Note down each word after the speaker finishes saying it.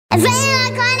If ain't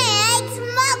like honey, ain't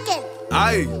smoking.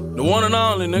 Aye, the one and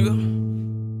only,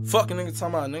 nigga. Fucking nigga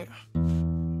talking about, nigga.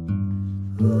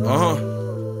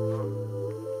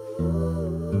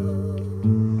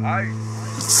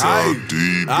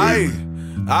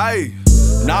 Aye.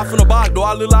 Not from the box, do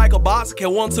I look like a boxer?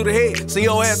 Can one to the head, send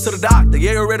your ass to the doctor.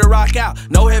 Yeah, you ready to rock out,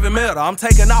 no heavy metal. I'm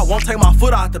taking out, won't take my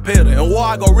foot out the pedal. And war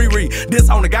I go reread, this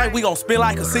on the game, we gon' spin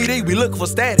like a CD. We looking for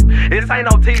static, this ain't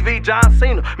no TV, John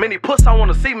Cena. Many puss don't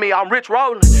wanna see me, I'm rich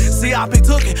rolling. CIP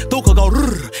took it, Thuka go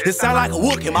rrrr. It sound like a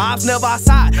Wookie, my ops never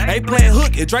outside. Ain't playing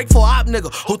hooky, Drake for op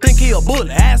nigga who think he a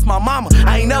bullet. Ask my mama,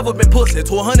 I ain't never been pussy.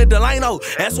 To 100 Delano,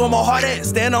 that's where my heart at.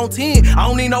 Stand on 10, I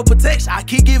don't need no protection. I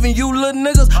keep giving you little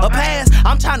niggas a pass.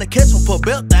 I'm trying to catch them for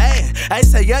belt the ass. I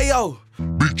say, Yayo.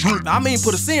 Big trip. I mean,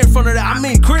 put a C in front of that. I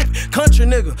mean, crip, country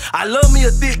nigga. I love me a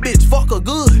thick bitch, fuck her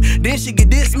good. Then she get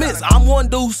dismissed. I'm one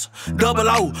deuce, double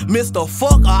O. Mr.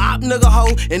 Fuck a op nigga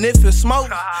hoe. And if it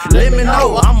smoke, let me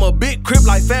know. I'm a big crip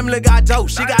like Family Guy Joe.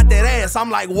 She got that ass.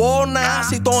 I'm like, whoa now.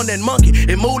 She throwing that monkey.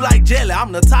 It move like jelly.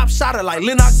 I'm the top shotter like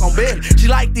Lennox on belly. She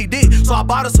like the dick, so I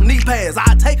bought her some knee pads.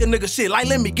 I take a nigga shit like,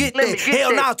 let me get that.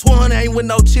 Hell nah, 200 ain't with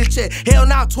no chit chat. Hell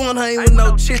nah, 200 ain't with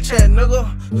no chit chat, nigga.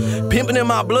 Pimpin' in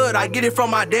my blood, I get it from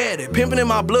my daddy. Pimpin' in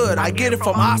my blood, I get it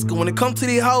from Oscar. When it come to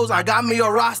these hoes, I got me a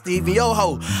roster, even your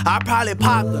hoe. I probably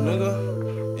popped her,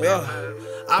 nigga. Yeah,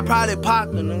 I probably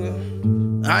popped her, nigga.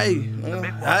 Hey.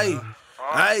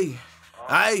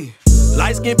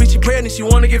 Light skin bitch, she pregnant, she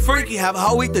wanna get freaky. Have a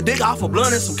hoe eat the dick off a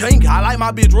blunt and some kinky. I like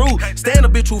my bitch rude, stand a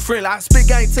bitch too friendly. I spit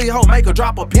gang to your hoe, make her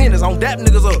drop her pennies. On dap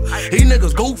niggas up, these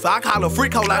niggas goofy. I call her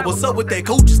freak hoe like, what's up with that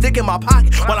coochie? Stick in my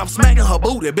pocket while I'm smacking her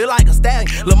booty. Be like a stallion,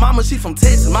 lil' mama she from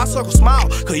Texas. My circle small,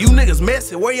 cause you niggas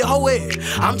messy. Where your hoe at?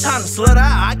 I'm trying to slut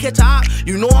out, I catch her out.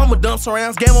 You know I'm a dump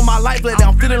surrounds, game on my life lately.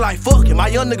 I'm feeling like fucking. My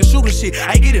young nigga shooting shit,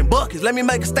 I ain't getting buckets. Let me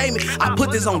make a statement, I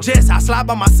put this on Jess. I slide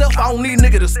by myself, I don't need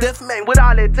nigga to step man with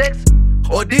all that text.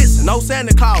 Or this, no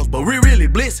Santa Claus, but we really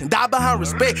blissing. Die behind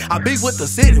respect, I beef with the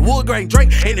city. Wood grain Drake,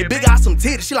 and the big got some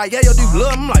titties. She like, yeah, yo, do you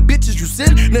love them? I'm like, bitches, you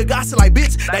silly. Nigga, I said like,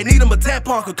 bitch, they need them a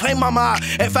tampon, could claim my mind.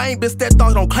 If I ain't been stepped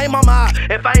on, don't claim my mind.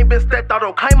 If I ain't been stepped on,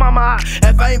 don't claim my mind.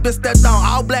 If I ain't been stepped on,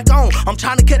 all black on. I'm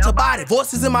trying to catch a body,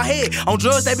 voices in my head. On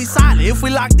drugs, they be silent. If we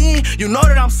locked in, you know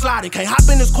that I'm sliding. Can't hop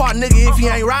in this car, nigga, if he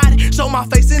ain't riding. Show my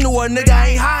face anywhere, nigga, I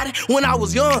ain't hiding. When I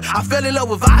was young, I fell in love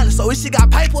with violence. So if she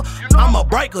got paper, I'm a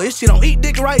breaker. If she don't eat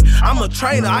dick right, I'm a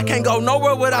trainer, I can't go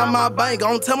nowhere without my bank.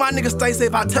 I don't tell my niggas stay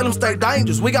safe, I tell them stay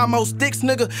dangerous. We got more sticks,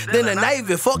 nigga, than the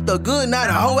Navy. Fuck the good, now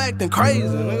the hoe acting crazy,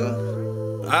 nigga.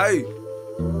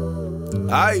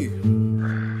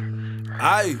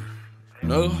 Aye,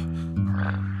 no.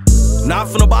 Not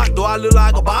from the box, do I look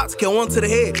like a box? Kill one to the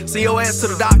head, send your ass to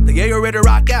the doctor. Yeah, you ready to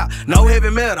rock out, no heavy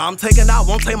metal. I'm taking out,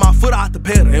 won't take my foot out the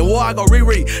pedal. And war I go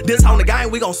reread, this on the game,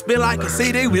 we gon' spin like a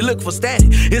CD. We look for static,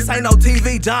 this ain't no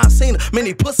TV, John Cena.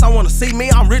 Many puss don't wanna see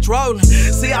me, I'm rich rolling.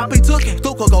 CIP took it,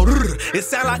 Thuka go rrrr. It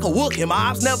sound like a Wookie, my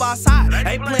ops never outside.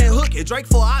 Ain't playing hooky, Drake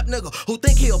for op nigga who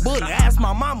think he a bullet. Ask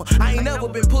my mama, I ain't never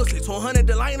been pussy. To 100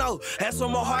 Delano, that's where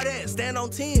my heart at. Stand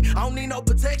on 10, I don't need no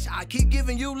protection. I keep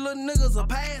giving you little niggas a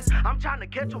pass. I'm trying to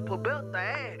catch them for belt the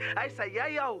ass. I say,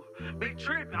 Yayo, big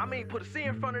trippin'. I mean, put a C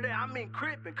in front of that. I mean,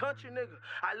 crippin', country nigga.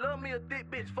 I love me a thick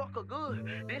bitch, fuck her good.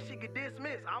 Then she get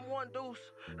dismissed. I'm one deuce,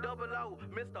 double O.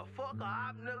 Mr. Fuck a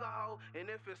op nigga hoe. And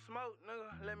if it smoke,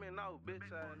 nigga, let me know, bitch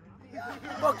ass.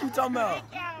 Fuck you talking about?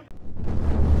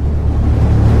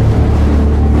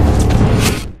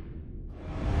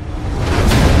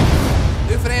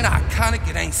 If it ain't iconic,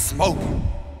 it ain't smoking.